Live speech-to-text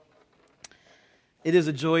It is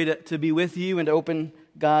a joy to be with you and to open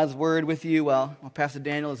God's Word with you while Pastor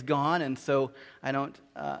Daniel is gone, and so I don't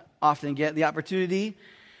often get the opportunity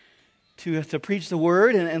to preach the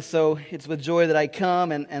Word, and so it's with joy that I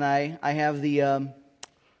come, and I have the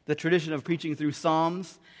tradition of preaching through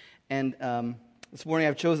Psalms, and this morning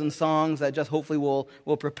I've chosen songs that just hopefully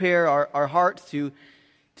will prepare our hearts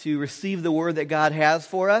to receive the Word that God has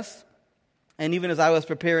for us. And even as I was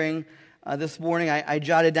preparing this morning, I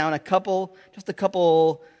jotted down a couple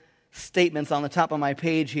statements on the top of my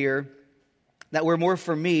page here that were more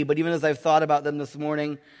for me, but even as I've thought about them this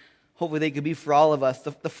morning, hopefully they could be for all of us.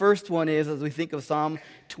 The first one is, as we think of Psalm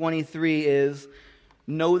 23, is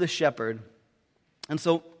know the shepherd. And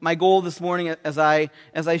so my goal this morning, as I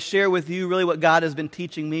share with you really what God has been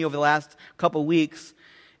teaching me over the last couple weeks,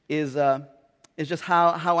 is just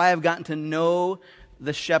how I have gotten to know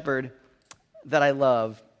the shepherd that I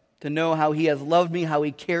love. To know how he has loved me, how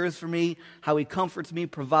he cares for me, how he comforts me,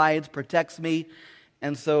 provides, protects me.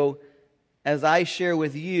 And so as I share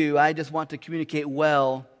with you, I just want to communicate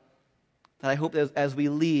well that I hope that as we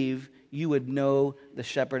leave, you would know the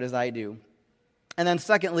shepherd as I do. And then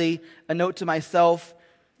secondly, a note to myself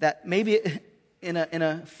that maybe in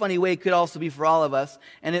a funny way could also be for all of us,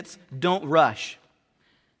 and it's don't rush.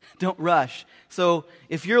 Don't rush. So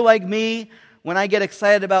if you're like me, when I get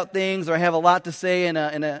excited about things or I have a lot to say in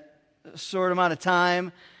a short amount of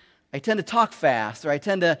time, I tend to talk fast, or I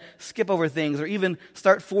tend to skip over things, or even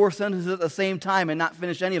start 4 sentences at the same time and not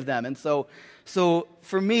finish any of them. And so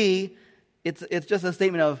for me, it's just a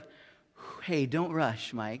statement of, hey, don't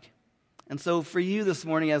rush, Mike. And so for you this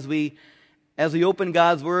morning, as we open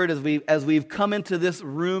God's Word, as we've come into this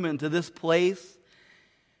room, into this place,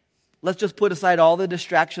 let's just put aside all the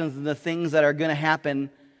distractions and the things that are going to happen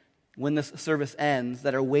when this service ends,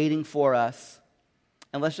 that are waiting for us.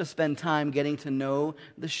 And let's just spend time getting to know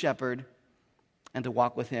the shepherd and to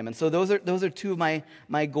walk with him. And so those are two of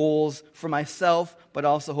my goals for myself, but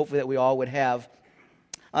also hopefully that we all would have.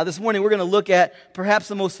 This morning we're going to look at perhaps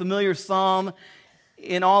the most familiar psalm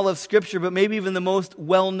in all of Scripture, but maybe even the most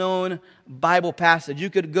well-known Bible passage. You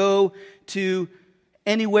could go to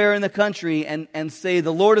anywhere in the country and say,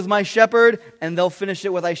 the Lord is my shepherd, and they'll finish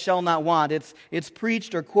it with, I shall not want. It's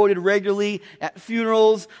preached or quoted regularly at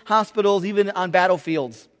funerals, hospitals, even on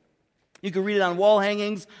battlefields. You can read it on wall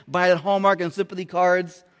hangings, buy it at Hallmark and sympathy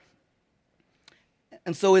cards.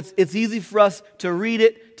 And so it's easy for us to read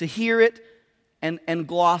it, to hear it, and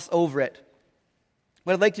gloss over it.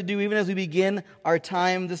 What I'd like to do, even as we begin our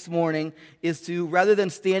time this morning, is to, rather than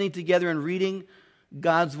standing together and reading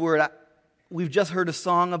God's Word, we've just heard a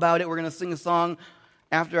song about it. We're going to sing a song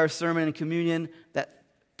after our sermon and communion that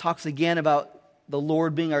talks again about the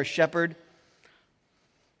Lord being our shepherd.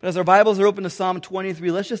 But as our Bibles are open to Psalm 23,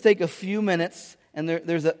 let's just take a few minutes. And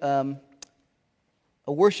there's a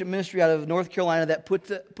worship ministry out of North Carolina that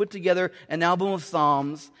put together an album of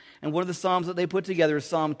psalms. And one of the psalms that they put together is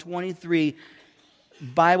Psalm 23,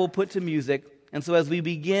 Bible put to music. And so as we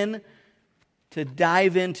begin to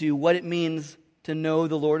dive into what it means to know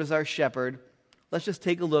the Lord as our shepherd, let's just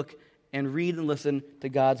take a look and read and listen to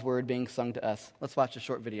God's Word being sung to us. Let's watch a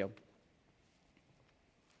short video.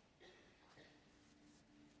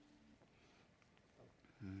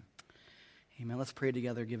 Amen. Let's pray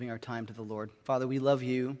together, giving our time to the Lord. Father, we love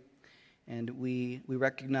you, and we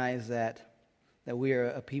recognize that we are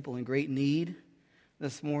a people in great need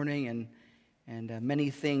this morning, and many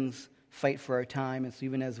things fight for our time. And so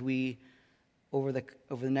even as we, over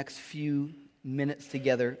the next few minutes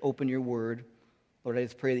together, open your Word, Lord, I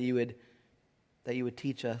just pray that you would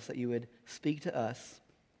teach us, that you would speak to us,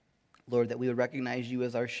 Lord, that we would recognize you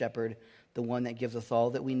as our shepherd, the one that gives us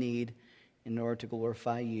all that we need in order to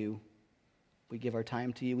glorify you. We give our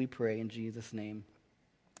time to you, we pray in Jesus' name.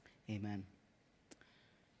 Amen.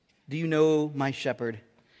 Do you know my shepherd?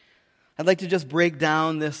 I'd like to just break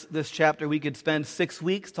down this chapter. We could spend 6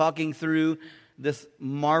 weeks talking through this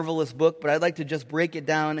marvelous book, but I'd like to just break it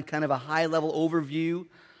down in kind of a high-level overview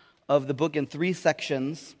of the book in 3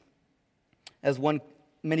 sections, as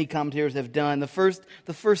many commentators have done. The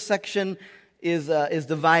first section is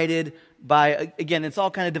divided by, again, it's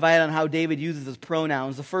all kind of divided on how David uses his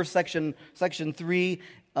pronouns. The first section 3,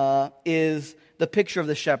 is the picture of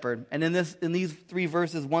the shepherd. And in these 3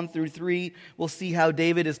 verses, 1 through 3, we'll see how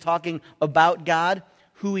David is talking about God,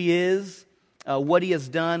 who he is, what he has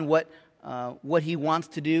done, what he wants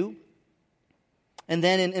to do. And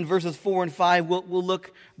then in verses 4 and 5, we'll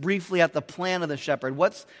look briefly at the plan of the shepherd.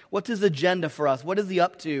 What's his agenda for us? What is he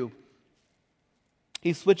up to?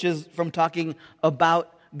 He switches from talking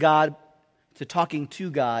about God to talking to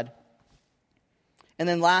God. And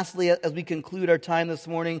then lastly, as we conclude our time this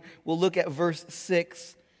morning, we'll look at verse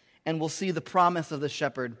 6 and we'll see the promise of the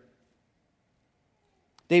shepherd.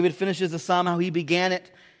 David finishes the psalm how he began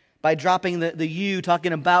it by dropping the you,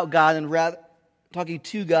 talking about God, and talking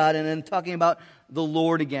to God, and then talking about the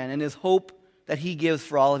Lord again and his hope that he gives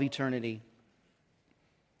for all of eternity.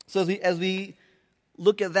 So as we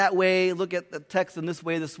look at that way, look at the text in this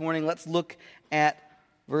way this morning, let's look at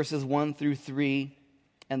verses 1 through 3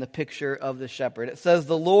 and the picture of the shepherd. It says,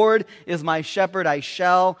 "The Lord is my shepherd, I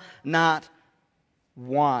shall not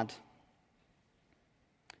want."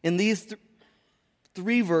 In these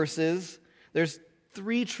three verses, there's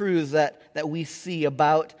three truths that we see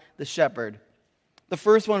about the shepherd. The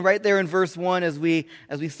first one right there in verse 1, as we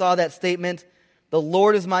saw that statement, "The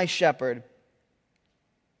Lord is my shepherd."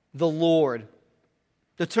 The Lord.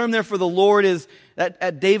 The term there for the Lord is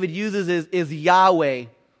that David uses is Yahweh,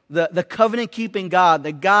 the covenant-keeping God,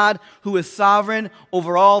 the God who is sovereign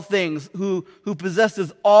over all things, who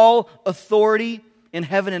possesses all authority in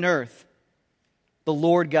heaven and earth. The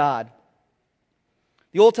Lord God.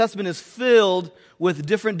 The Old Testament is filled with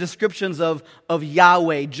different descriptions of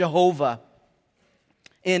Yahweh, Jehovah.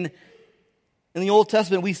 In the Old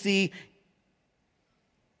Testament, we see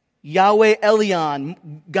Yahweh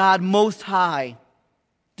Elyon, God Most High,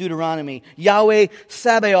 Deuteronomy. Yahweh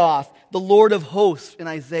Sabaoth, the Lord of hosts, in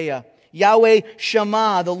Isaiah. Yahweh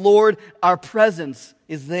Shammah, the Lord, our presence,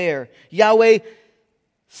 is there. Yahweh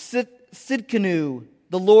Sidkenu,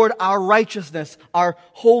 the Lord, our righteousness, our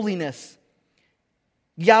holiness.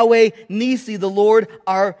 Yahweh Nisi, the Lord,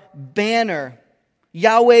 our banner.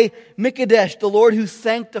 Yahweh Mikadesh, the Lord who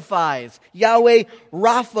sanctifies. Yahweh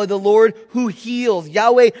Rapha, the Lord who heals.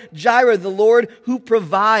 Yahweh Jireh, the Lord who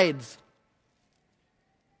provides.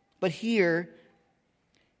 But here,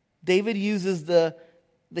 David uses the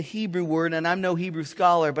Hebrew word, and I'm no Hebrew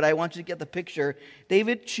scholar, but I want you to get the picture.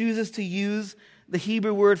 David chooses to use the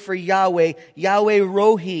Hebrew word for Yahweh, Yahweh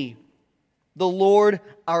Rohi, the Lord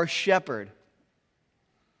our shepherd.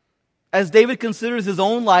 As David considers his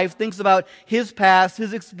own life, thinks about his past,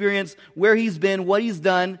 his experience, where he's been, what he's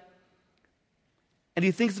done, and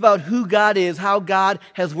he thinks about who God is, how God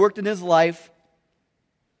has worked in his life,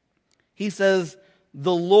 he says,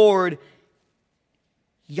 "The Lord,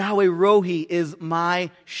 Yahweh Rohi, is my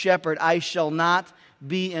shepherd. I shall not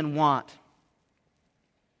be in want."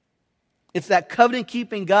 It's that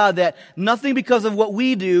covenant-keeping God that nothing because of what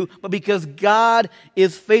we do, but because God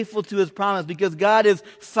is faithful to his promise, because God is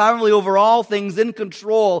sovereignly over all things, in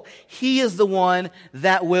control, he is the one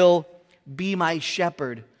that will be my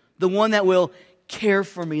shepherd, the one that will care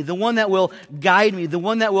for me, the one that will guide me, the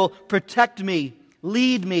one that will protect me,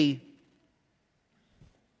 lead me,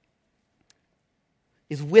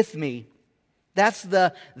 is with me. That's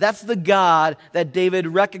the God that David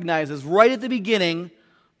recognizes right at the beginning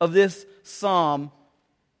of this psalm.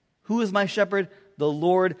 Who is my shepherd? The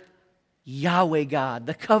Lord Yahweh God,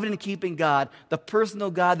 the covenant-keeping God, the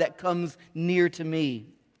personal God that comes near to me.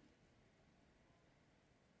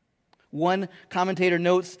 One commentator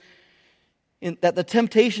notes that the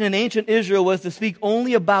temptation in ancient Israel was to speak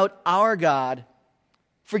only about our God,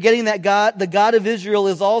 forgetting that God, the God of Israel,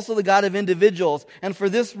 is also the God of individuals. And for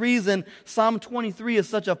this reason, Psalm 23 is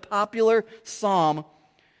such a popular psalm,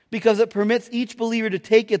 because it permits each believer to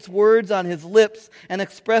take its words on his lips and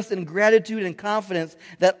express in gratitude and confidence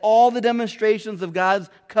that all the demonstrations of God's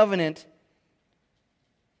covenant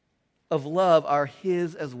of love are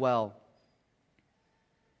his as well.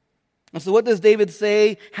 And so what does David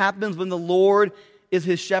say happens when the Lord is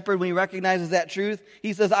his shepherd, when he recognizes that truth?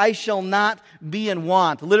 He says, "I shall not be in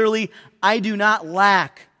want." Literally, I do not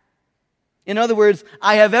lack. In other words,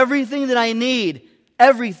 I have everything that I need.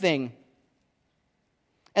 Everything.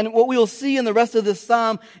 And what we will see in the rest of this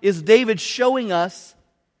psalm is David showing us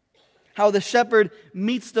how the shepherd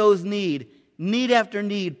meets those needs. Need after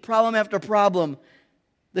need, problem after problem.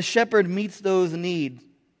 The shepherd meets those needs.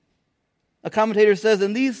 A commentator says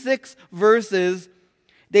in these 6 verses,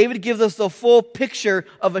 David gives us a full picture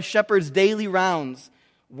of a shepherd's daily rounds.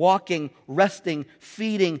 Walking, resting,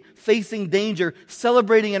 feeding, facing danger,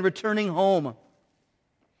 celebrating and returning home.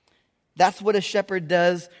 That's what a shepherd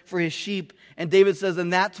does for his sheep. And David says,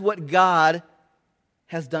 and that's what God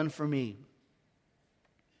has done for me.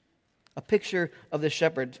 A picture of the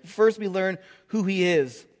shepherd. First, we learn who he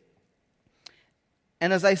is.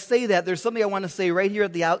 And as I say that, there's something I want to say right here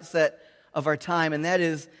at the outset of our time, and that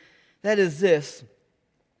is this.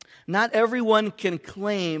 Not everyone can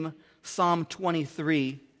claim Psalm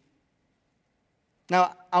 23.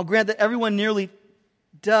 Now, I'll grant that everyone nearly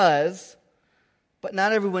does, but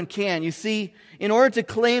not everyone can. You see, in order to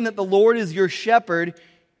claim that the Lord is your shepherd,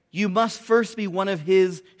 you must first be one of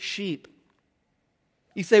his sheep.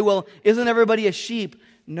 You say, well, isn't everybody a sheep?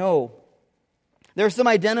 No. There are some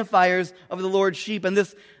identifiers of the Lord's sheep, and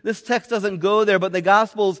this text doesn't go there, but the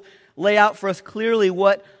Gospels lay out for us clearly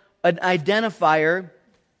what an identifier,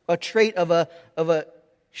 a trait of a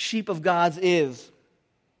sheep of God's is.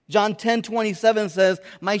 John 10:27 says,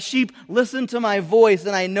 "My sheep listen to my voice,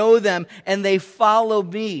 and I know them, and they follow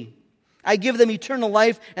me. I give them eternal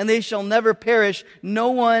life, and they shall never perish. No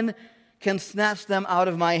one can snatch them out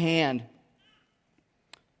of my hand."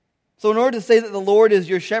 So in order to say that the Lord is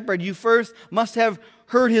your shepherd, you first must have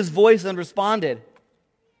heard his voice and responded.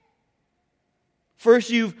 First,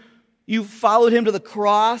 you've followed him to the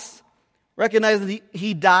cross, recognized that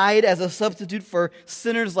he died as a substitute for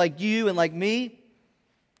sinners like you and like me.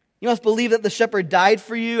 You must believe that the shepherd died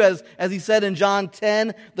for you, as he said in John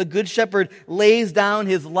 10, the good shepherd lays down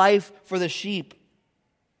his life for the sheep.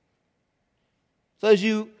 So as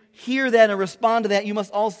you hear that and respond to that, you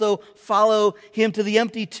must also follow him to the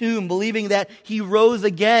empty tomb, believing that he rose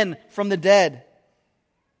again from the dead.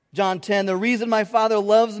 John 10, "The reason my Father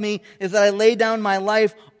loves me is that I lay down my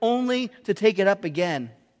life only to take it up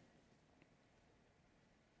again."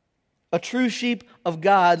 A true sheep of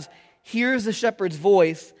God's hears the shepherd's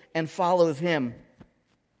voice and follows him.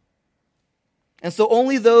 And so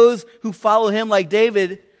only those who follow him, like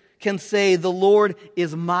David, can say, "The Lord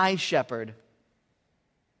is my shepherd."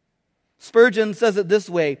 Spurgeon says it this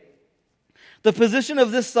way: "The position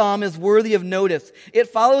of this psalm is worthy of notice. It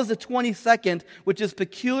follows the 22nd, which is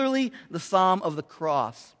peculiarly the psalm of the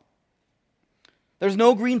cross." There's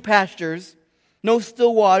no green pastures, no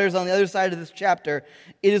still waters on the other side of this chapter.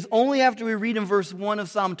 It is only after we read in verse 1 of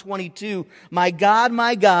Psalm 22, my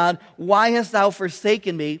God, why hast thou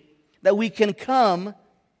forsaken me?" that we can come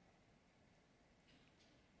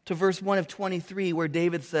to verse 1 of 23, where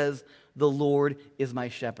David says, "The Lord is my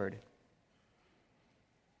shepherd."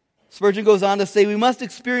 Spurgeon goes on to say, we must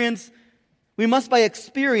by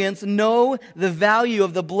experience know the value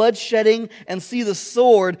of the blood shedding and see the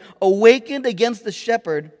sword awakened against the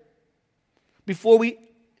shepherd before we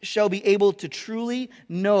shall be able to truly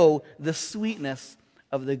know the sweetness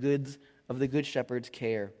of the good shepherd's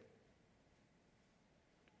care.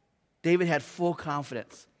 David had full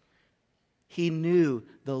confidence. He knew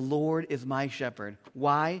the Lord is my shepherd.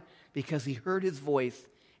 Why? Because he heard his voice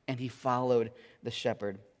and he followed the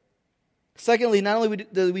shepherd. Secondly, not only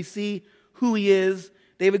do we see who he is,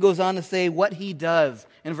 David goes on to say what he does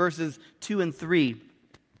in verses 2 and 3.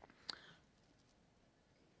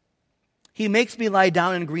 He makes me lie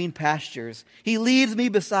down in green pastures. He leads me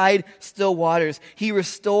beside still waters. He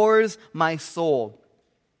restores my soul.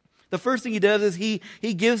 The first thing he does is he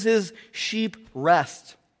gives his sheep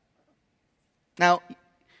rest. Now,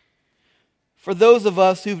 for those of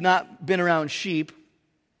us who've not been around sheep,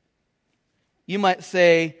 you might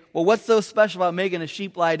say, well, what's so special about making a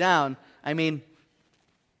sheep lie down? I mean,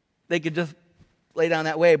 they could just lay down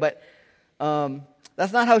that way, but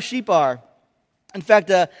that's not how sheep are. In fact,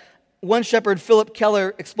 one shepherd, Philip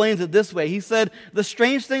Keller, explains it this way. He said, the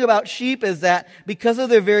strange thing about sheep is that because of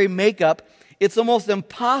their very makeup, it's almost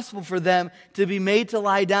impossible for them to be made to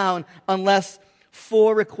lie down unless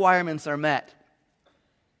 4 requirements are met.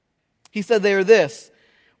 He said they are this.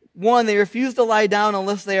 1, they refuse to lie down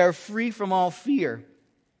unless they are free from all fear.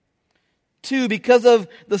 2, because of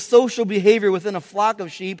the social behavior within a flock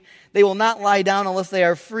of sheep, they will not lie down unless they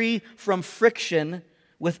are free from friction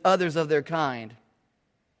with others of their kind.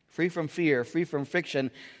 Free from fear, free from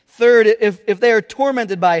friction. 3rd, if they are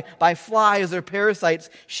tormented by flies or parasites,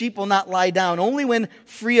 sheep will not lie down. Only when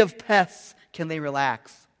free of pests can they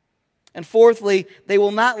relax. And 4thly, they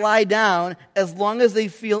will not lie down as long as they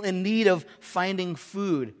feel in need of finding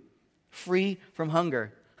food, free from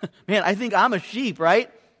hunger. Man, I think I'm a sheep,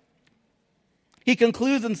 right? He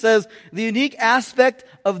concludes and says, the unique aspect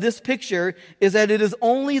of this picture is that it is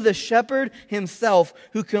only the shepherd himself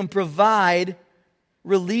who can provide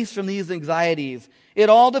release from these anxieties. It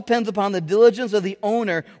all depends upon the diligence of the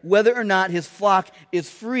owner whether or not his flock is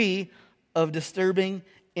free of disturbing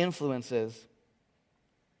influences.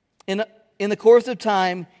 In the course of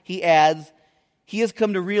time, he adds, he has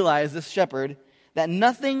come to realize, this shepherd, that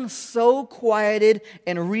nothing so quieted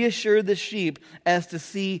and reassured the sheep as to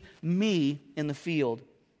see me in the field.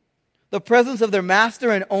 The presence of their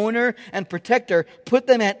master and owner and protector put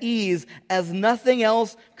them at ease as nothing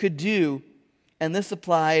else could do, and this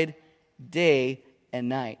applied day and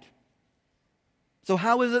night. So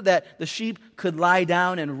how is it that the sheep could lie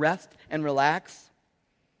down and rest and relax?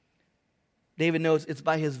 David knows it's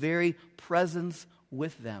by his very presence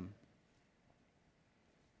with them.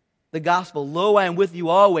 The gospel, lo, I am with you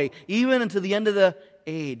always, even unto the end of the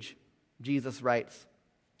age, Jesus writes.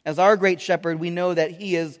 As our great shepherd, we know that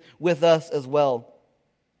he is with us as well.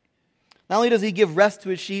 Not only does he give rest to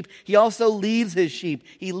his sheep, he also leads his sheep.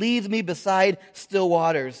 He leads me beside still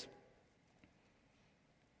waters.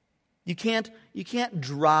 You can't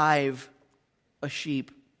drive a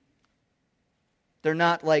sheep. They're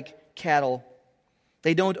not like cattle.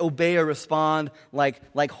 They don't obey or respond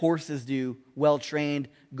like horses do, well trained,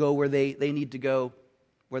 go where they need to go,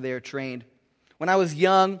 where they are trained. When I was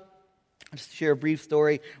young, I'll just share a brief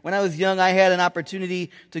story. When I was young, I had an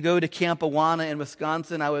opportunity to go to Camp Awana in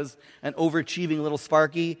Wisconsin. I was an overachieving little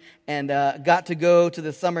Sparky and got to go to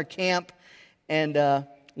the summer camp. And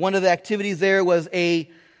one of the activities there was a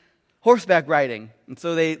horseback riding. And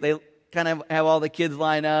so they kind of have all the kids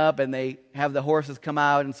line up and they have the horses come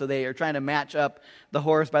out. And so they are trying to match up the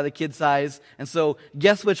horse by the kid size. And so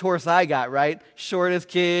guess which horse I got, right? Shortest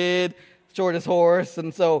kid, shortest horse.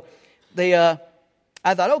 And so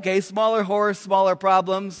I thought, okay, smaller horse, smaller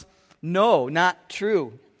problems. No, not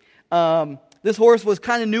true. This horse was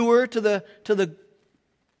kind of newer to the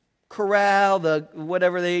corral, the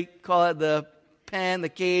whatever they call it, the pen, the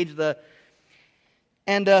cage,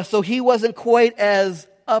 and so he wasn't quite as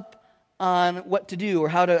up on what to do or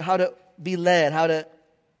how to be led, how to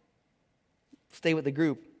stay with the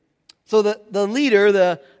group. So the leader,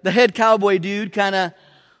 the head cowboy dude, kind of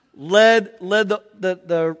led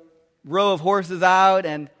the row of horses out,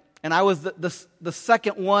 and I was the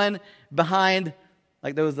second one behind.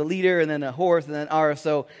 Like there was the leader and then a horse and then ours.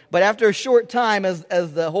 So, but after a short time, as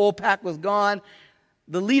the whole pack was gone,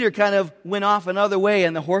 the leader kind of went off another way,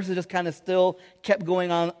 and the horses just kind of still kept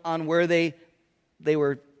going on where they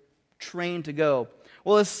were trained to go.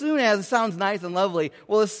 Well, as soon as it sounds nice and lovely.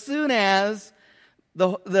 Well, as soon as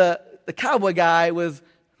the cowboy guy was,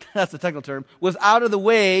 that's the technical term, was out of the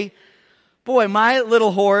way, boy, my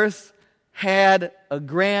little horse had a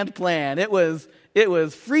grand plan. It was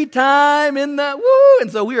free time in the woo,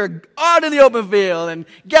 and so we were out in the open field and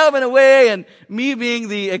galloping away. And me being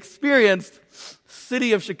the experienced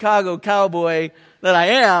city of Chicago cowboy that I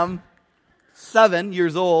am, 7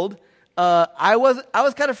 years old, I was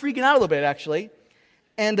kind of freaking out a little bit actually,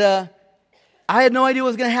 and I had no idea what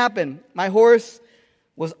was going to happen. My horse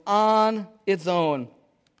was on its own,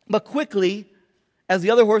 but quickly, as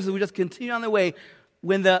the other horses would just continue on their way,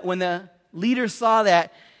 when the leader saw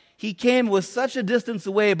that, he came with such a distance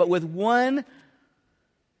away, but with one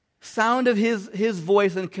sound of his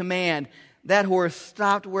voice and command, that horse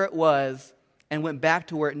stopped where it was and went back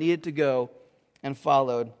to where it needed to go and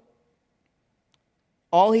followed.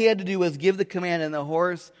 All he had to do was give the command, and the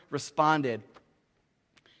horse responded.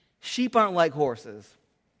 Sheep aren't like horses.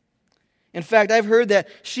 In fact, I've heard that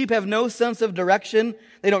sheep have no sense of direction.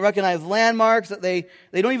 They don't recognize landmarks. That they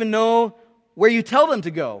don't even know where you tell them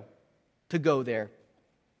to go there.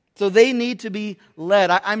 So they need to be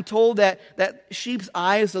led. I'm told that sheep's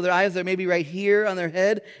eyes, so their eyes are maybe right here on their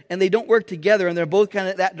head, and they don't work together, and they're both kind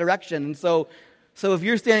of that direction. And so if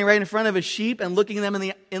you're standing right in front of a sheep and looking them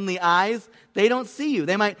in the eyes, they don't see you.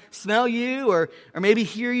 They might smell you or maybe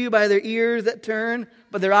hear you by their ears that turn,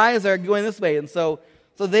 but their eyes are going this way. And so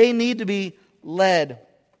they need to be led.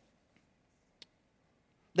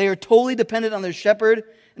 They are totally dependent on their shepherd,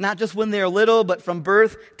 not just when they're little, but from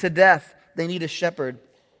birth to death, they need a shepherd.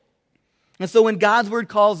 And so when God's word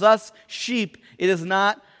calls us sheep, it is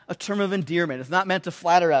not a term of endearment. It's not meant to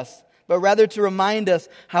flatter us, but rather to remind us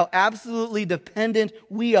how absolutely dependent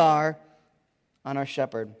we are on our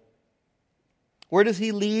shepherd. Where does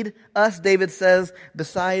he lead us, David says,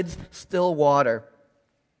 besides still water?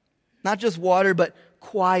 Not just water, but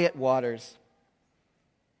quiet waters.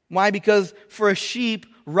 Why? Because for a sheep,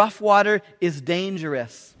 rough water is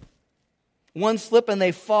dangerous. One slip and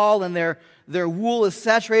they fall, and their wool is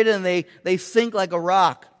saturated and they sink like a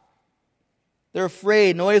rock. They're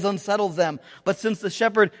afraid. Noise unsettles them. But since the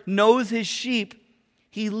shepherd knows his sheep,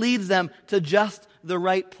 he leads them to just the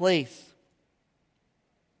right place.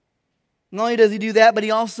 Not only does he do that, but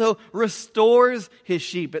he also restores his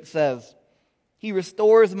sheep, it says. He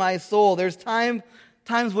restores my soul. There's times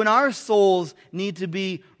when our souls need to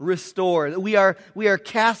be restored. We are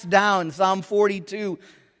cast down. Psalm 42,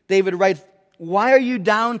 David writes, "Why are you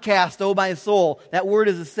downcast, O my soul?" That word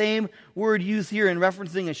is the same word used here in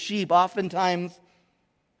referencing a sheep. Oftentimes,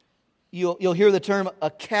 you'll hear the term a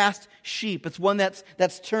cast sheep. It's one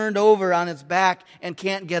that's turned over on its back and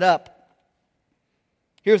can't get up.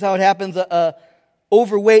 Here's how it happens. A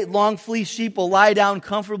overweight, long-fleeced sheep will lie down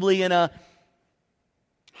comfortably in a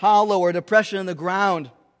hollow or depression in the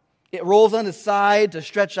ground. It rolls on its side to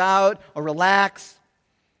stretch out or relax.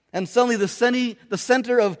 And suddenly the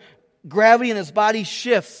center of gravity in its body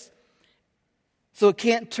shifts. so it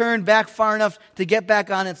can't turn back far enough to get back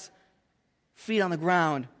on its feet on the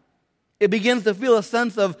ground. It begins to feel a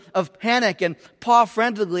sense of panic and paw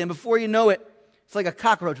frantically, and before you know it, it's like a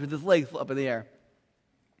cockroach with its legs up in the air.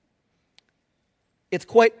 It's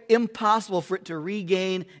quite impossible for it to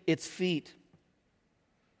regain its feet.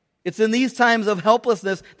 It's in these times of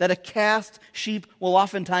helplessness that a cast sheep will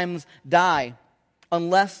oftentimes die,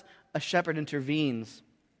 unless a shepherd intervenes.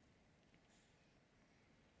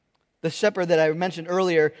 The shepherd that I mentioned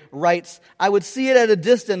earlier writes, "I would see it at a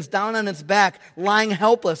distance, down on its back, lying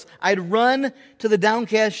helpless. I'd run to the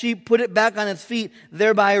downcast sheep, put it back on its feet,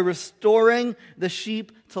 thereby restoring the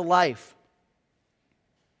sheep to life."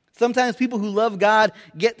 Sometimes people who love God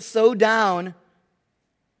get so downcast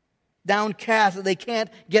that they can't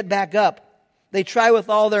get back up. They try with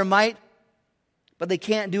all their might, but they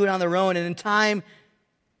can't do it on their own. And in time,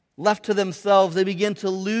 left to themselves, they begin to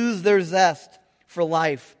lose their zest for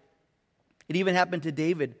life. It even happened to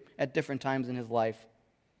David at different times in his life.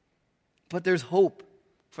 But there's hope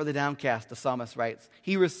for the downcast, the psalmist writes.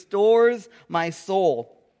 He restores my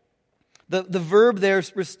soul. The verb there,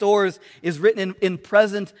 restores, is written in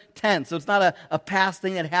present tense. So it's not a past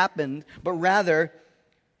thing that happened, but rather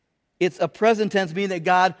it's a present tense, meaning that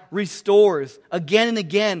God restores. Again and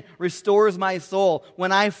again, restores my soul.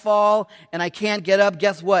 When I fall and I can't get up,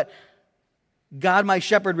 guess what? God, my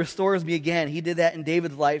shepherd, restores me again. He did that in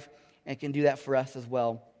David's life and can do that for us as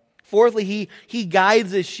well. Fourthly, he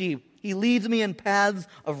guides his sheep. He leads me in paths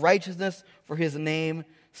of righteousness for his name's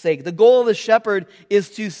sake. The goal of the shepherd is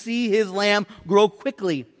to see his lamb grow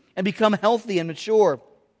quickly and become healthy and mature.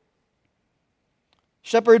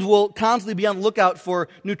 Shepherds will constantly be on the lookout for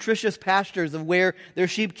nutritious pastures of where their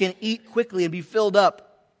sheep can eat quickly and be filled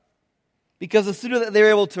up. Because the sooner that they're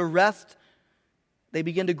able to rest, they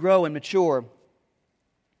begin to grow and mature.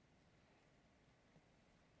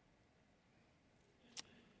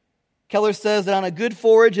 Keller says that on a good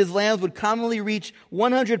forage, his lambs would commonly reach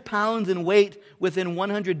 100 pounds in weight within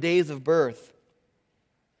 100 days of birth.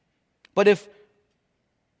 But if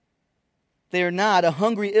they are not, a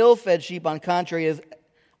hungry, ill-fed sheep, on contrary, is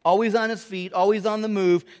always on its feet, always on the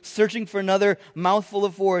move, searching for another mouthful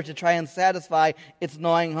of forage to try and satisfy its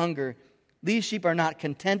gnawing hunger. These sheep are not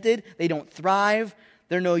contented. They don't thrive.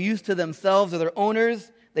 They're no use to themselves or their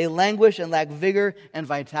owners. They languish and lack vigor and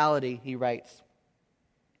vitality, he writes.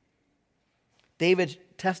 David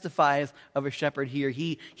testifies of a shepherd here.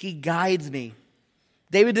 He guides me.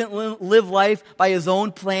 David didn't live life by his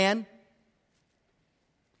own plan.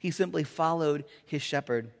 He simply followed his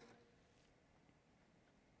shepherd.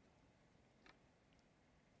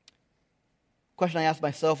 Question I asked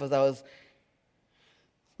myself as I was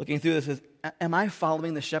looking through this is, am I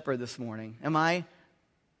following the shepherd this morning?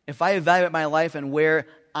 If I evaluate my life and where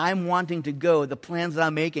I'm wanting to go, the plans that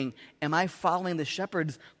I'm making, am I following the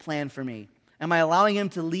shepherd's plan for me? Am I allowing him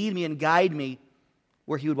to lead me and guide me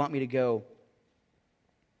where he would want me to go?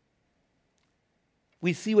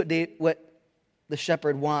 We see what the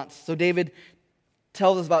shepherd wants. So David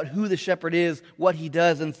tells us about who the shepherd is, what he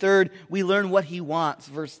does. And third, we learn what he wants.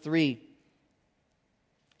 Verse 3.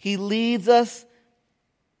 He leads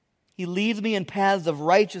me in paths of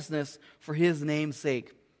righteousness for his name's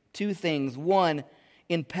sake. Two things. One,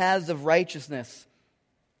 in paths of righteousness.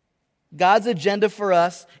 God's agenda for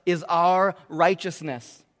us is our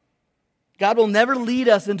righteousness. God will never lead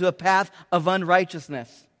us into a path of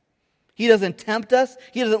unrighteousness. He doesn't tempt us.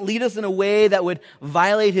 He doesn't lead us in a way that would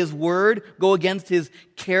violate his word, go against his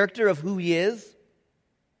character of who he is.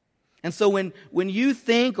 And so when you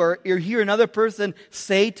think or you hear another person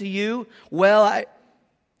say to you, well,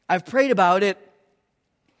 I've prayed about it,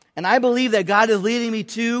 and I believe that God is leading me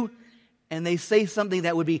to, and they say something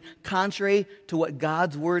that would be contrary to what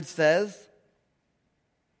God's word says,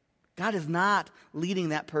 God is not leading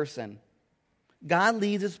that person. God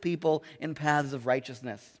leads his people in paths of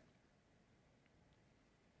righteousness.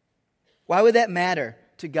 Why would that matter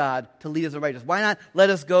to God to lead us in righteousness? Why not let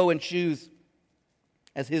us go and choose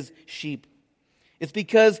as his sheep? It's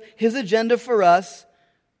because his agenda for us,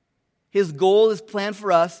 his goal, his plan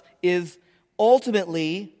for us is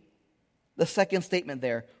ultimately the second statement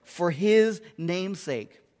there, for his name's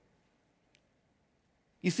sake.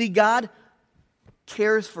 You see, God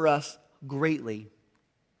cares for us greatly.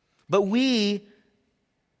 But he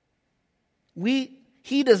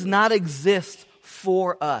does not exist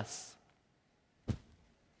for us.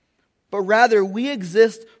 But rather, we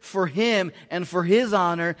exist for him and for his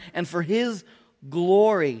honor and for his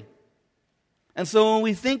glory. And so when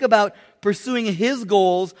we think about pursuing his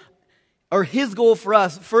goals, or his goal for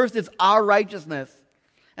us, first it's our righteousness.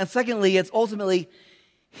 And secondly, it's ultimately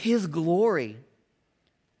his glory.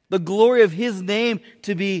 the glory of His name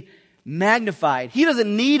to be magnified. He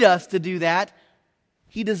doesn't need us to do that.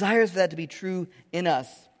 He desires for that to be true in us.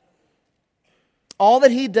 All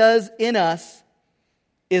that He does in us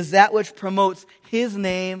is that which promotes His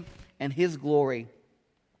name and His glory.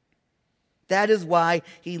 That is why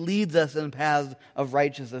He leads us in paths of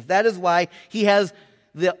righteousness. That is why He has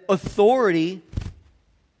the authority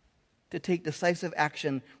to take decisive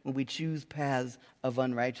action when we choose paths of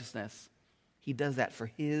unrighteousness. He does that for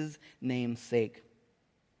His name's sake.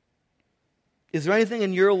 Is there anything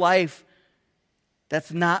in your life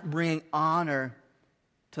that's not bringing honor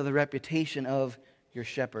to the reputation of your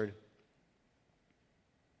shepherd?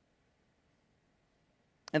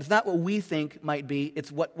 And it's not what we think might be,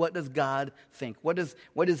 it's what does God think? What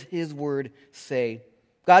does His word say?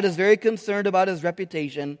 God is very concerned about His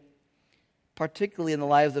reputation, particularly in the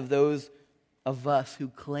lives of those of us who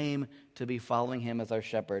claim to be following Him as our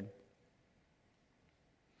shepherd.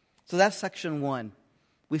 So that's section 1.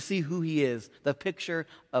 We see who He is, the picture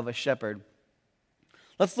of a shepherd.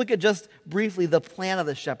 Let's look at just briefly the plan of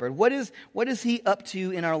the shepherd. What is He up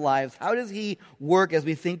to in our lives? How does He work as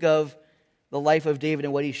we think of the life of David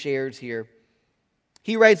and what he shares here?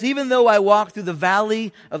 He writes, "Even though I walk through the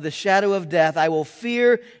valley of the shadow of death, I will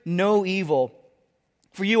fear no evil.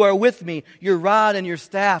 For you are with me, your rod and your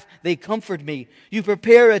staff, they comfort me. You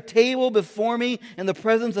prepare a table before me in the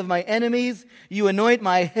presence of my enemies. You anoint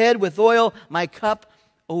my head with oil, my cup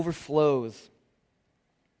overflows."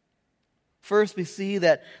 First, we see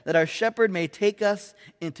that our shepherd may take us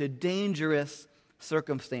into dangerous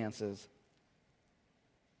circumstances.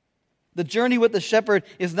 The journey with the shepherd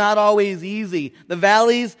is not always easy. The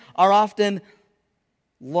valleys are often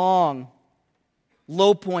long,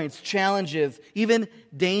 low points, challenges, even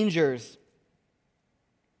dangers.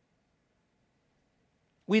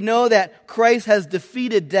 We know that Christ has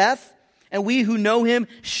defeated death, and we who know Him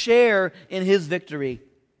share in His victory.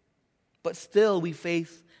 But still we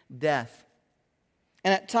face death.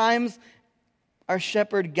 And at times, our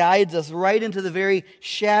shepherd guides us right into the very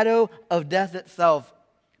shadow of death itself.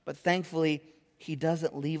 But thankfully, He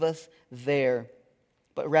doesn't leave us there,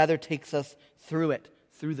 but rather takes us through it,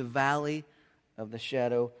 through the valley of the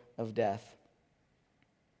shadow of death.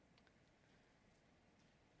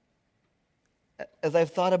 As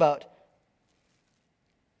I've thought about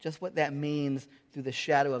just what that means through the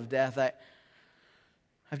shadow of death,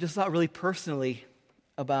 I've just thought really personally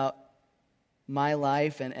about my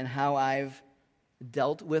life and how I've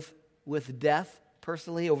dealt with death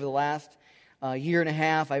personally over the last year and a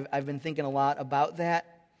half. I've been thinking a lot about that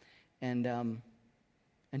and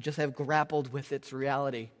just have grappled with its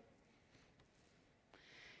reality.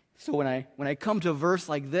 So when I come to a verse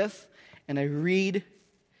like this and I read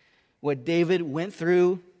what David went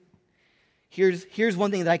through, here's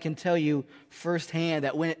one thing that I can tell you firsthand,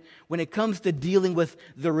 that when it comes to dealing with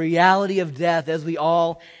the reality of death, as we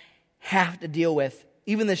all have to deal with,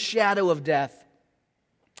 even the shadow of death,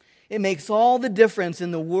 it makes all the difference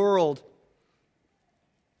in the world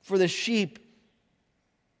for the sheep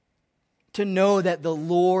to know that the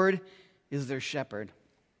Lord is their shepherd.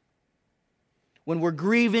 When we're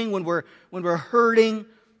grieving, when we're hurting,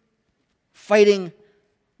 fighting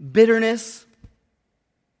bitterness,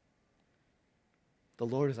 the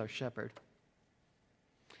Lord is our shepherd.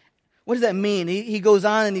 What does that mean? He goes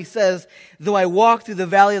on and he says, "Though I walk through the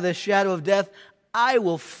valley of the shadow of death, I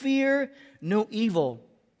will fear no evil."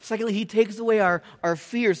 Secondly, He takes away our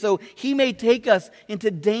fear. So He may take us into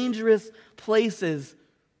dangerous places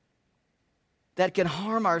that can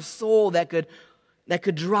harm our soul, that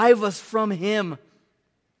could drive us from Him.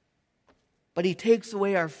 But He takes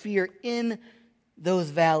away our fear in those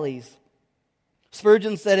valleys.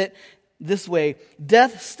 Spurgeon said it this way: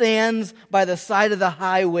 "Death stands by the side of the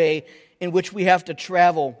highway in which we have to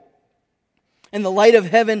travel. And the light of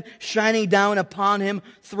heaven shining down upon him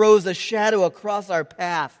throws a shadow across our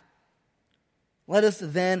path. Let us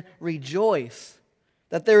then rejoice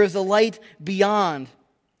that there is a light beyond.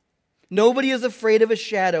 Nobody is afraid of a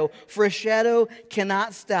shadow, for a shadow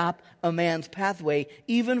cannot stop a man's pathway,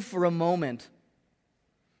 even for a moment.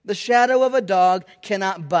 The shadow of a dog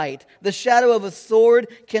cannot bite. The shadow of a sword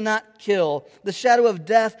cannot kill. The shadow of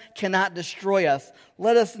death cannot destroy us.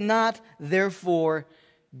 Let us not, therefore,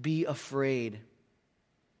 be afraid."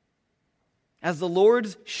 As the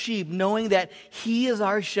Lord's sheep, knowing that He is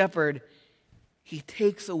our shepherd, He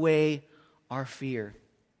takes away our fear.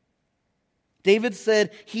 David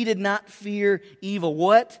said he did not fear evil.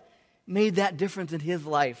 What made that difference in his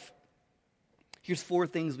life? Here's 4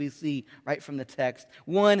 things we see right from the text.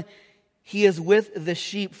 1, He is with the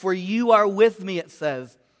sheep. "For you are with me," it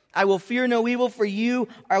says. I will fear no evil, for you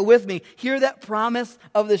are with me. Hear that promise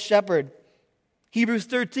of the shepherd. Hebrews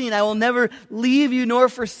 13, I will never leave you nor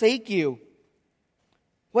forsake you.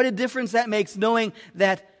 What a difference that makes, knowing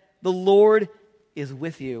that the Lord is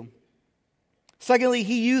with you. Secondly,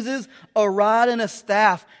 he uses a rod and a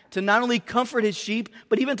staff to not only comfort his sheep,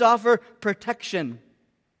 but even to offer protection.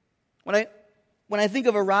 When I think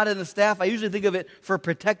of a rod and a staff, I usually think of it for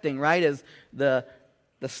protecting, right? As the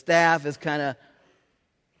staff is kind of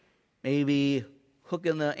maybe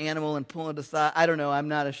hooking the animal and pulling it aside. I don't know, I'm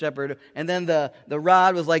not a shepherd. And then the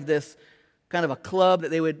rod was like this kind of a club that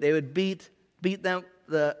they would beat them,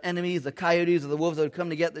 the enemies, the coyotes or the wolves that would come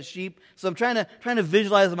to get the sheep. So I'm trying to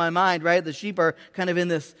visualize in my mind, right? The sheep are kind of in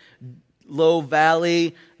this low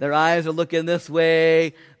valley. Their eyes are looking this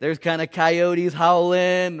way. There's kind of coyotes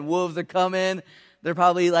howling. Wolves are coming. They're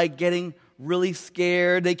probably like getting really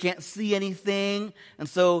scared. They can't see anything. And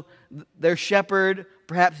so their shepherd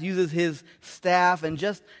perhaps uses his staff and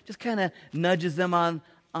just kind of nudges them on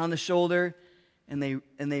the shoulder. And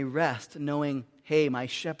they rest knowing, hey, my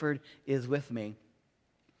shepherd is with me.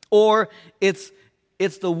 Or it's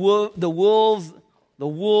the wolves,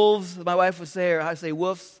 my wife would say, or I say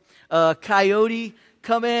wolves, coyote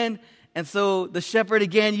come in, and so the shepherd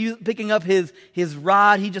again, picking up his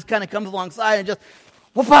rod, he just kind of comes alongside and just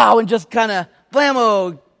whoop-pow, and just kind of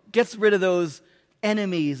blammo, gets rid of those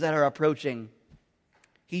enemies that are approaching.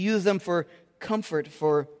 He used them for comfort,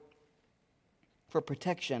 for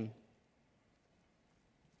protection.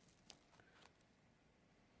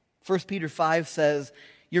 1 Peter 5 says,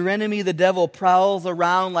 your enemy, the devil, prowls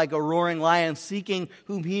around like a roaring lion, seeking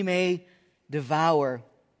whom he may devour.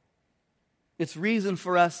 It's reason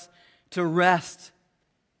for us to rest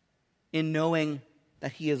in knowing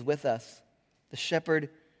that he is with us. The shepherd,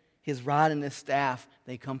 his rod and his staff,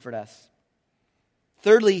 they comfort us.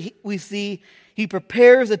 Thirdly, we see he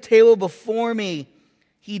prepares a table before me.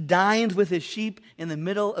 He dines with his sheep in the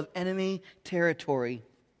middle of enemy territory.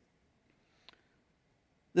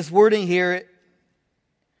 This wording here,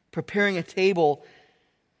 preparing a table,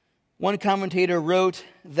 one commentator wrote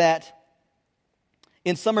that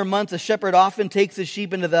in summer months, a shepherd often takes his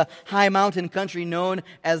sheep into the high mountain country known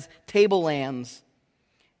as tablelands.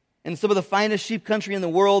 In some of the finest sheep country in the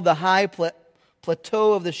world, the high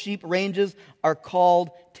plateau of the sheep ranges are called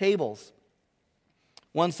tables.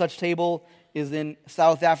 One such table is in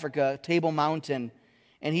South Africa, Table Mountain.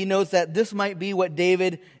 And he notes that this might be what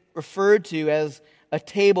David referred to as a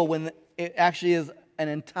table when it actually is an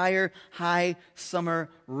entire high summer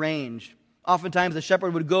range. Oftentimes the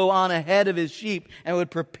shepherd would go on ahead of his sheep and would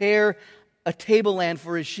prepare a tableland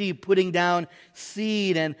for his sheep, putting down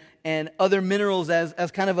seed and other minerals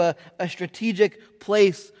as kind of a strategic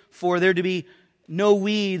place for there to be no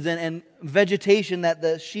weeds and vegetation that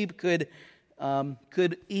the sheep could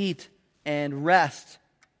eat and rest.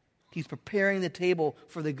 He's preparing the table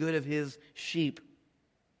for the good of his sheep,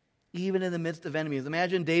 even in the midst of enemies.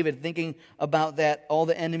 Imagine David thinking about that, all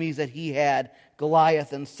the enemies that he had,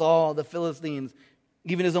 Goliath and Saul, the Philistines,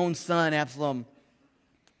 even his own son, Absalom.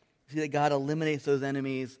 See that God eliminates those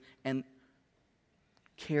enemies and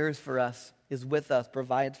cares for us, is with us,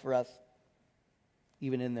 provides for us,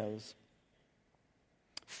 even in those.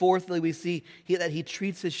 Fourthly, we see that he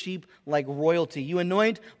treats his sheep like royalty. You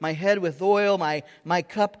anoint my head with oil, my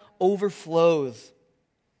cup overflows.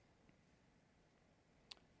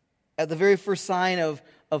 At the very first sign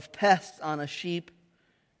of pests on a sheep,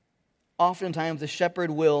 oftentimes the shepherd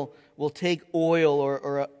will take oil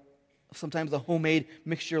or sometimes a homemade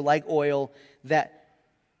mixture like oil that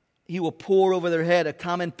he will pour over their head. A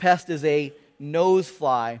common pest is a nose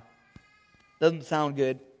fly. Doesn't sound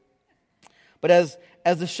good. But as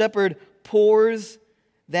the shepherd pours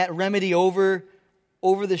that remedy over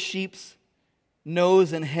the sheep's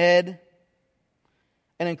nose and head,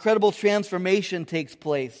 an incredible transformation takes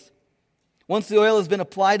place. Once the oil has been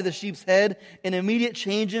applied to the sheep's head, an immediate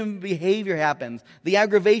change in behavior happens. The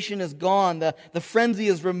aggravation is gone. The frenzy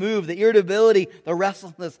is removed. The irritability, the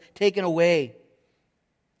restlessness taken away.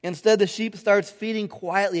 Instead, the sheep starts feeding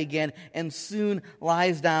quietly again and soon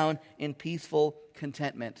lies down in peaceful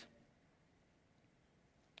contentment.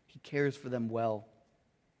 He cares for them well.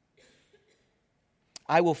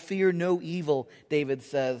 I will fear no evil, David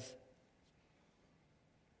says.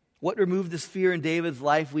 What removed this fear in David's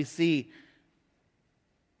life? We see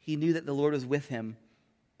he knew that the Lord was with him,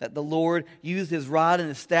 that the Lord used his rod and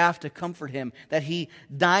his staff to comfort him, that he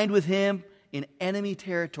dined with him in enemy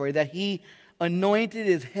territory, that he anointed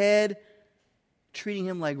his head, treating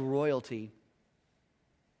him like royalty.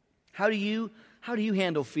 How do you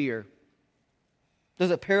handle fear? Does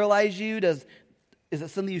it paralyze you? Is it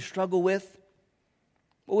something you struggle with?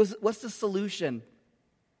 What's the solution?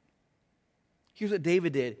 Here's what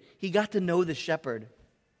David did. He got to know the shepherd.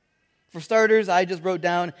 For starters, I just wrote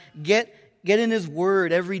down, get in his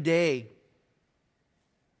word every day.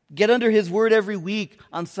 Get under his word every week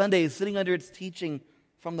on Sundays, sitting under its teaching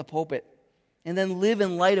from the pulpit. And then live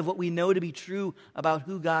in light of what we know to be true about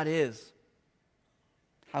who God is,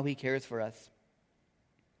 how he cares for us.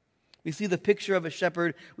 We see the picture of a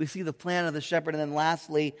shepherd, we see the plan of the shepherd, and then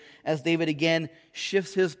lastly, as David again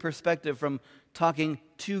shifts his perspective from talking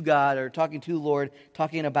to God or talking to Lord,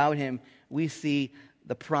 talking about him, we see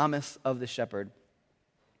the promise of the shepherd.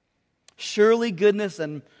 Surely goodness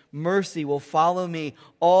and mercy will follow me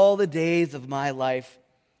all the days of my life,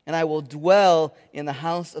 and I will dwell in the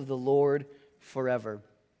house of the Lord forever.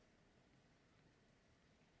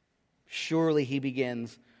 Surely, he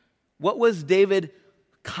begins. What was David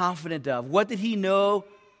confident of? What did he know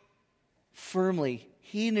firmly?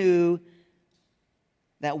 He knew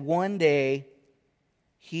that one day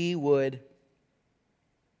he would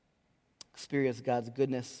experience God's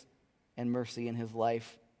goodness and mercy in his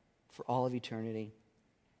life for all of eternity.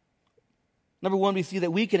 Number one, we see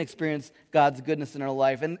that we can experience God's goodness in our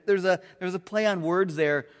life. And there's a play on words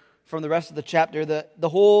there from the rest of the chapter. The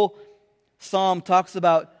whole psalm talks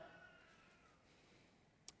about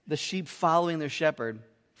the sheep following their shepherd.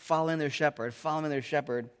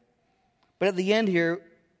 But at the end here,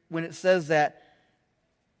 when it says that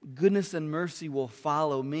goodness and mercy will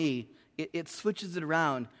follow me, it switches it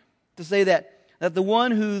around to say that the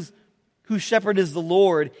one whose shepherd is the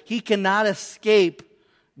Lord, he cannot escape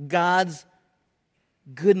God's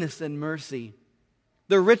goodness and mercy.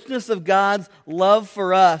 The richness of God's love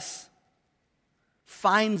for us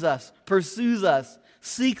finds us, pursues us,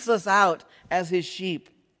 seeks us out as his sheep.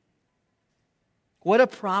 What a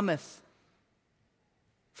promise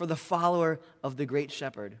for the follower of the great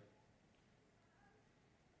shepherd.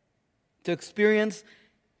 To experience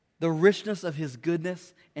the richness of his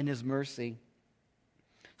goodness and his mercy.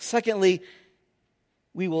 Secondly,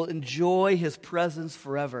 we will enjoy his presence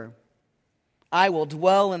forever. I will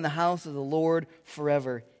dwell in the house of the Lord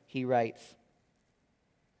forever, he writes.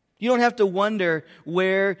 You don't have to wonder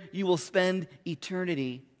where you will spend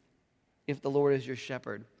eternity if the Lord is your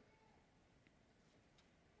shepherd.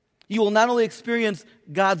 You will not only experience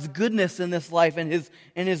God's goodness in this life and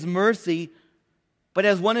his mercy, but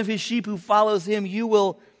as one of his sheep who follows him, you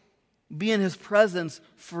will be in his presence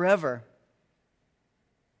forever.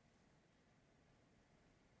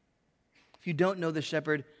 If you don't know the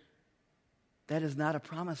shepherd, that is not a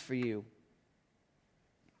promise for you.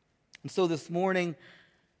 And so this morning,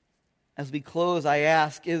 as we close, I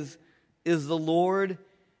ask, is the Lord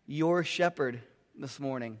your shepherd this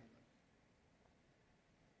morning?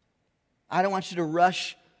 I don't want you to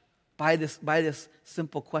rush by this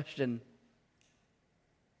simple question.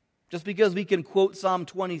 Just because we can quote Psalm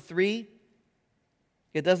 23,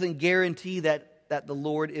 it doesn't guarantee that the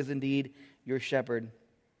Lord is indeed your shepherd.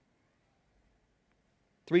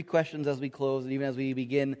 3 questions as we close and even as we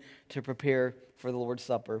begin to prepare for the Lord's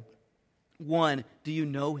Supper. 1, do you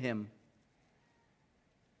know him?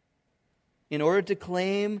 In order to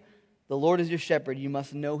claim the Lord as your shepherd, you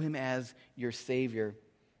must know him as your Savior.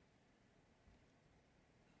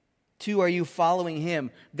 2, are you following him?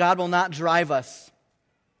 God will not drive us.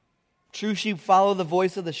 True sheep follow the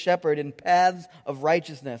voice of the shepherd in paths of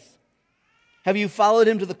righteousness. Have you followed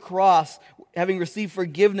him to the cross, having received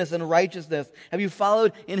forgiveness and righteousness? Have you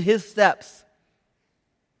followed in his steps?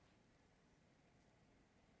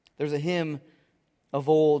 There's a hymn of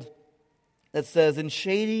old that says, in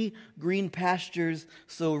shady green pastures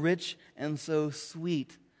so rich and so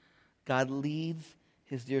sweet, God leads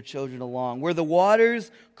his dear children along. Where the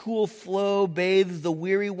water's cool flow bathes the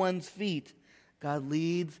weary one's feet, God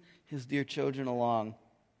leads his dear children along.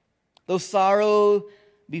 Though sorrow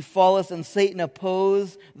befall us and Satan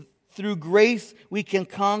oppose, through grace we can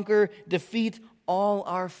conquer, defeat all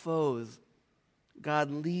our foes.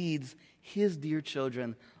 God leads his dear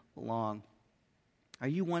children along. Are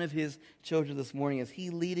you one of his children this morning? Is he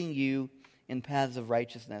leading you in paths of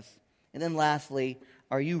righteousness? And then lastly,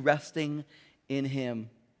 are you resting in him?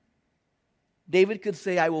 David could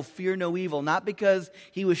say, I will fear no evil, not because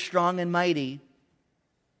he was strong and mighty,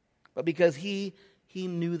 but because he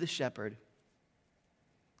knew the shepherd.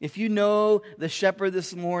 If you know the shepherd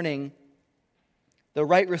this morning, the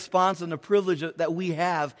right response and the privilege that we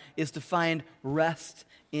have is to find rest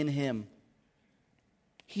in him.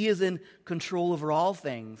 He is in control over all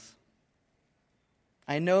things.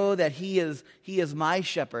 I know that he is my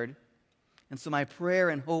shepherd, and so my prayer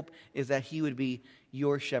and hope is that he would be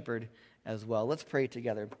your shepherd as well. Let's pray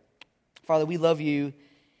together. Father, we love you,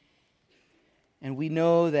 And we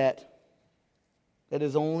know that that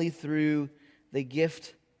is only through the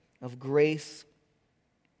gift of grace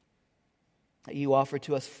that you offer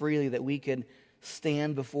to us freely that we can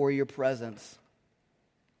stand before your presence.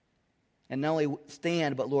 And not only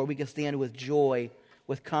stand, but Lord, we can stand with joy,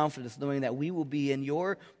 with confidence, knowing that we will be in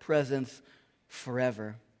your presence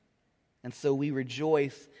forever. And so we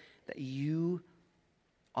rejoice that you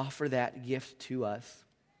offer that gift to us.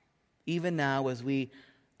 Even now, as we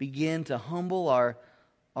begin to humble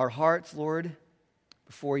our hearts, Lord,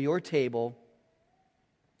 before your table,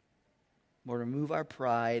 Lord, remove our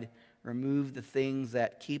pride, remove the things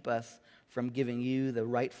that keep us from giving you the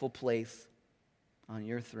rightful place on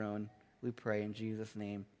your throne. We pray in Jesus'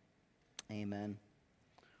 name. Amen.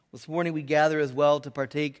 This morning we gather as well to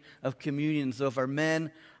partake of communion. So if our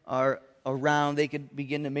men are around, they could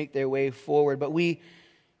begin to make their way forward. But we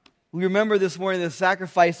remember this morning the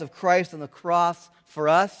sacrifice of Christ on the cross for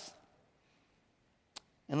us.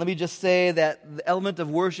 And let me just say that the element of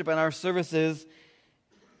worship in our services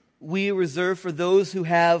we reserve for those who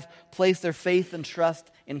have placed their faith and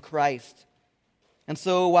trust in Christ. And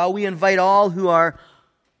so while we invite all who are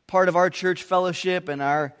part of our church fellowship and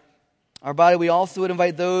our body, we also would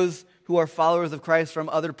invite those who are followers of Christ from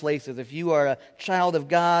other places. If you are a child of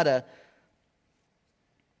God, a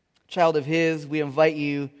child of His, we invite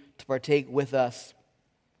you to partake with us.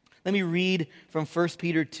 Let me read from 1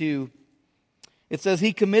 Peter 2. It says,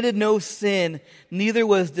 "He committed no sin, neither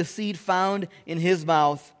was deceit found in His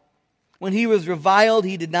mouth. When He was reviled,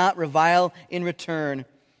 He did not revile in return.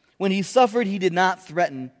 When He suffered, He did not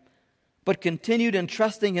threaten, but continued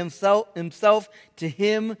entrusting himself to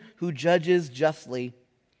Him who judges justly.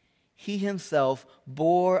 He Himself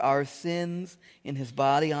bore our sins in His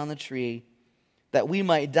body on the tree, that we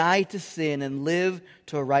might die to sin and live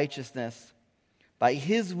to righteousness. By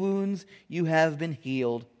His wounds you have been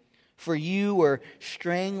healed. For you were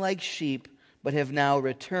straying like sheep, but have now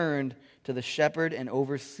returned to the shepherd and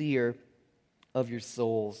overseer of your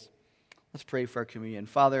souls." Let's pray for our communion.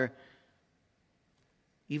 Father,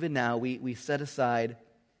 even now we set aside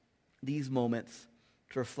these moments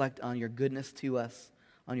to reflect on your goodness to us,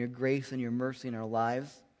 on your grace and your mercy in our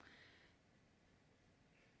lives.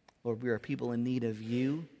 Lord, we are people in need of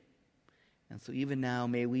you. And so even now,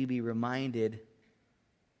 may we be reminded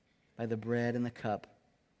by the bread and the cup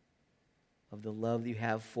of the love that you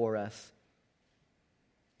have for us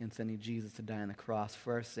in sending Jesus to die on the cross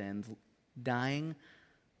for our sins, dying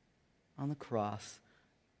on the cross,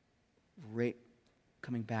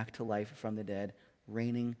 coming back to life from the dead,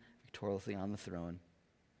 reigning victoriously on the throne.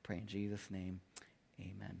 Pray in Jesus' name,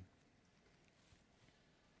 amen.